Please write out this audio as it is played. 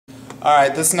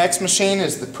Alright, this next machine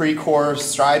is the Precore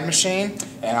stride machine,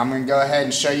 and I'm going to go ahead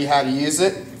and show you how to use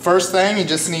it. First thing, you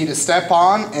just need to step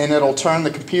on and it'll turn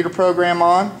the computer program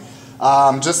on.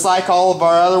 Just like all of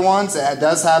our other ones, it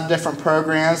does have different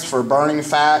programs for burning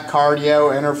fat,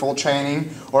 cardio, interval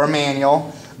training, or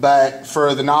manual. But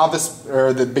for the novice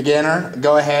or the beginner,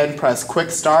 go ahead and press quick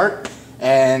start,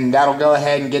 and that'll go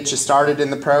ahead and get you started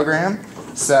in the program.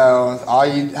 So all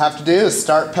you have to do is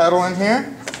start pedaling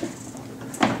here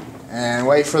and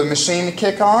wait for the machine to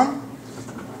kick on.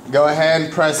 Go ahead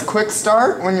and press quick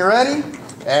start when you're ready,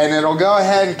 and it'll go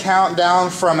ahead and count down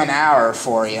from an hour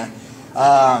for you.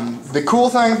 The cool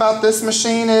thing about this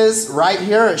machine is right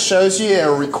here it shows you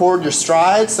it'll record your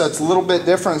strides, so it's a little bit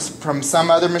different from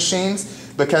some other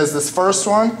machines, because this first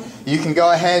one you can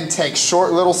go ahead and take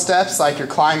short little steps like you're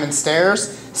climbing stairs.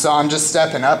 So I'm just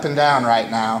stepping up and down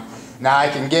right now. Now I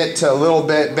can get to a little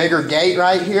bit bigger gait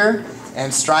right here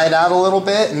and stride out a little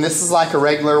bit, and this is like a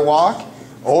regular walk.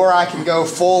 Or I can go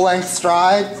full length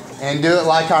stride and do it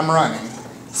like I'm running.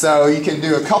 So you can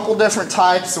do a couple different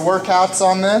types of workouts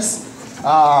on this.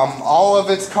 All of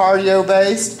it's cardio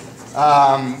based.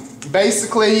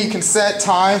 Basically you can set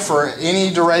time for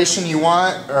any duration you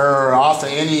want, or off of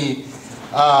any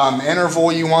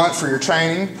interval you want for your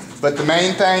training. But the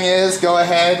main thing is go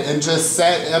ahead and just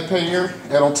set up here.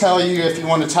 It'll tell you if you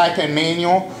want to type in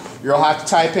manual. You'll have to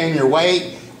type in your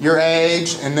weight, your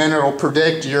age, and then it'll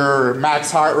predict your max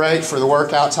heart rate for the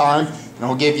workout time, and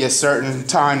it'll give you a certain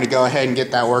time to go ahead and get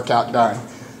that workout done.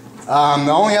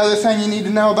 The only other thing you need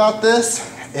to know about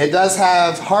this, it does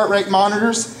have heart rate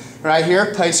monitors right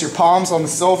here. Place your palms on the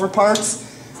silver parts.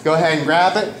 Go ahead and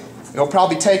grab it. It'll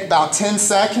probably take about 10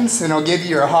 seconds and it'll give you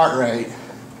your heart rate.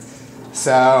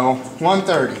 So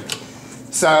 130.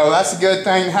 So that's a good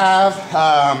thing to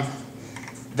have.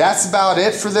 That's about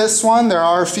it for this one. There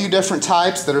are a few different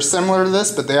types that are similar to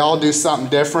this, but they all do something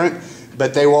different.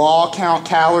 But they will all count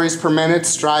calories per minute,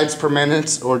 strides per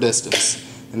minute, or distance.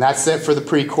 And that's it for the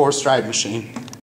Precore stride machine.